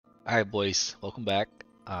Alright boys, welcome back.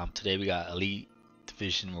 Today we got Elite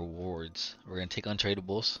Division rewards. We're gonna take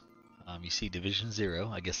untradables. You see Division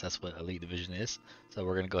 0, I guess that's what Elite Division is. So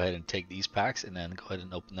we're gonna go ahead and take these packs and then go ahead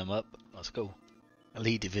and open them up. Let's go.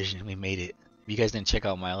 Elite Division, we made it. If you guys didn't check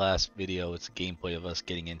out my last video, it's a gameplay of us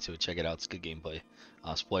getting into it. Check it out, it's good gameplay.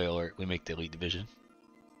 Spoiler alert, we make the Elite Division.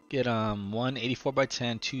 Get one 84 by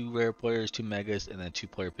 10, two rare players, two megas, and then two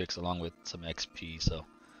player picks along with some XP. So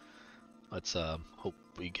let's hope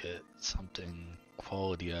we get something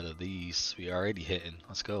quality out of these. We already hitting.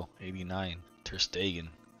 Let's go. 89. Ter Stegen.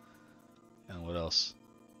 And what else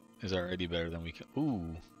is already better than we can?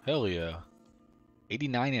 Ooh, hell yeah.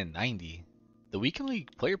 89 and 90. The weekend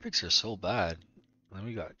league player picks are so bad. And then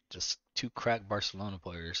we got just two crack Barcelona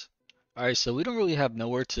players. Alright, so we don't really have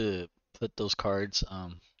nowhere to put those cards,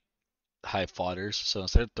 high fodders. So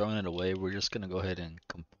instead of throwing it away, we're just gonna go ahead and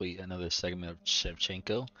complete another segment of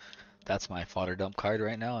Shevchenko. That's my fodder dump card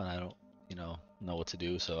right now, and I don't, know what to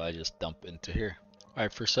do, so I just dump into here.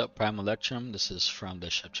 Alright, first up, Prime Electrum. This is from the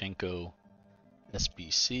Shevchenko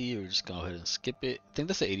SBC. We're just gonna go ahead and skip it. I think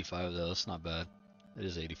that's an 85 though, it's not bad. It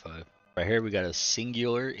is 85. Right here we got a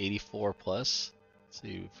singular 84 plus. Let's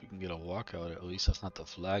see if we can get a walkout at least. That's not the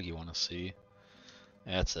flag you want to see.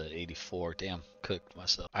 Yeah, that's a 84. Damn, cooked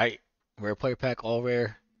myself. Alright, rare player pack, all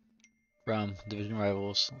rare from Division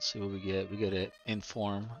Rivals. Let's see what we get. We get it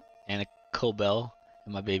Inform and a Cobell,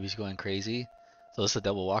 and my baby's going crazy. So it's a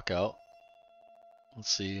double walkout. Let's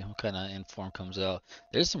see what kind of Inform comes out.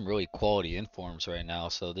 There's some really quality Informs right now,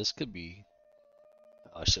 so this could be.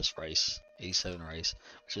 Oh, it's just Rice, 87 Rice,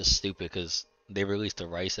 which is stupid because they released a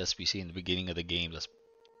Rice SBC in the beginning of the game that's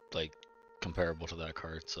like comparable to that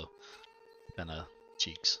card, so kind of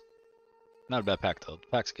cheeks. Not a bad pack though. The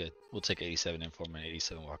pack's good. We'll take 87 Inform and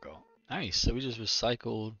 87 walkout. Nice. So we just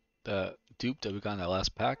recycled the dupe that we got in that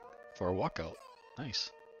last pack for a walkout.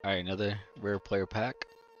 Nice. Alright, another rare player pack.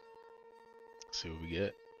 Let's see what we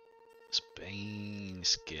get. Spain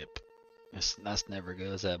skip. That's never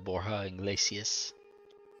good. Is that Borja Iglesias?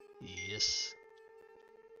 Yes.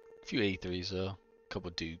 A few 83s though. A couple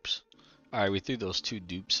dupes. Alright, we threw those two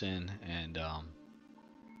dupes in and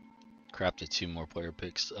crafted two more player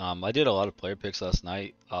picks. I did a lot of player picks last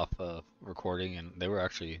night off of recording, and they were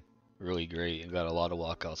actually really great and got a lot of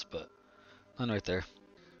walkouts, but none right there.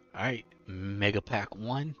 Alright, Mega Pack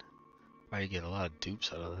 1. Probably get a lot of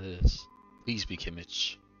dupes out of this. Please be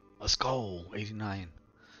Kimmich. Let's go, 89.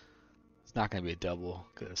 It's not going to be a double,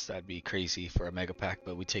 because that'd be crazy for a Mega Pack,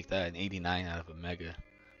 but we take that in 89 out of a Mega.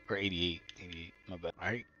 Or 88, 88, my bad.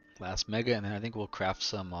 Alright, last Mega, and then I think we'll craft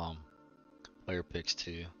some player picks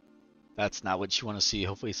too. That's not what you want to see.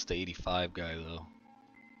 Hopefully it's the 85 guy though.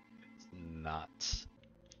 It's not.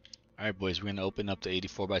 Alright boys, we're going to open up the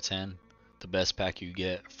 84 by 10. The best pack you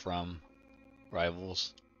get from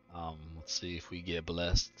Rivals. Let's see if we get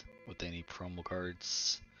blessed with any promo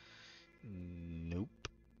cards. Nope.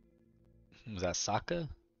 Was that Saka?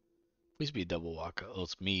 Please be a double walkout. Oh,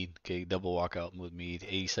 it's Mead. Okay, double walkout with Mead.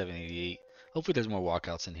 87, 88. Hopefully there's more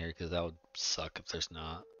walkouts in here because that would suck if there's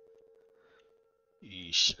not.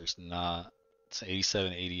 Yeesh, there's not. It's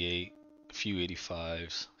 87, 88, a few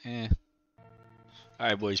 85s.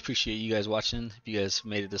 Alright boys, appreciate you guys watching. If you guys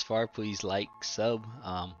made it this far, please like, sub.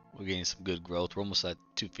 We're getting some good growth. We're almost at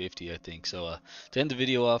 250, I think. So to end the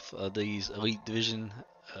video off, these Elite Division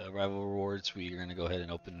rival rewards, we're going to go ahead and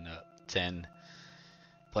open 10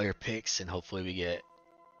 player picks, and hopefully we get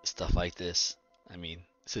stuff like this. I mean,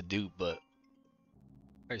 it's a dupe, but...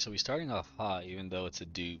 Alright, so we're starting off hot, even though it's a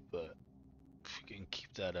dupe, but if we can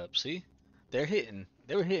keep that up. See? They're hitting.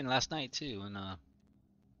 They were hitting last night too, and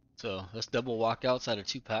so that's double walkouts out of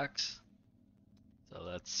two packs. So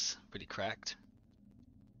that's pretty cracked.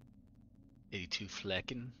 82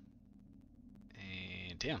 Flecken.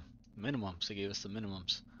 And damn, minimums. They gave us the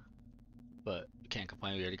minimums. But can't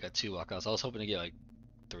complain, we already got two walkouts. I was hoping to get like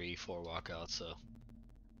 3, 4 walkouts, so.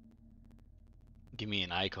 Give me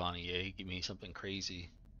an icon, EA. Give me something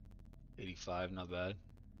crazy. 85, not bad.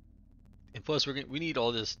 And plus, we need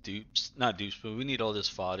all this dupes. Not dupes, but we need all this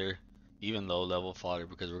fodder. Even low level fodder,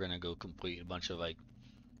 because we're going to go complete a bunch of like,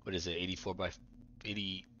 what is it, 84 by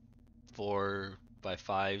 84 by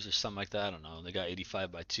 5s or something like that. I don't know. They got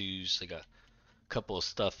 85 by 2s. They got a couple of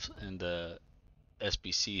stuff in the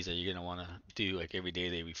SBCs that you're going to want to do like every day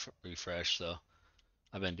they refresh. So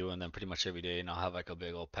I've been doing them pretty much every day, and I'll have like a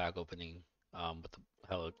big old pack opening with the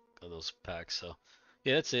hell of those packs. So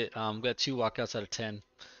yeah, that's it. Got 2 walkouts out of 10.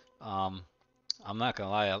 I'm not going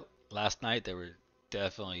to lie. Last night they were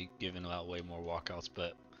definitely giving out way more walkouts,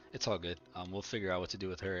 but it's all good. We'll figure out what to do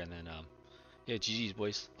with her, and then yeah, GG's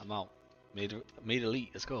boys. I'm out. Made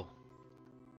elite. Let's go.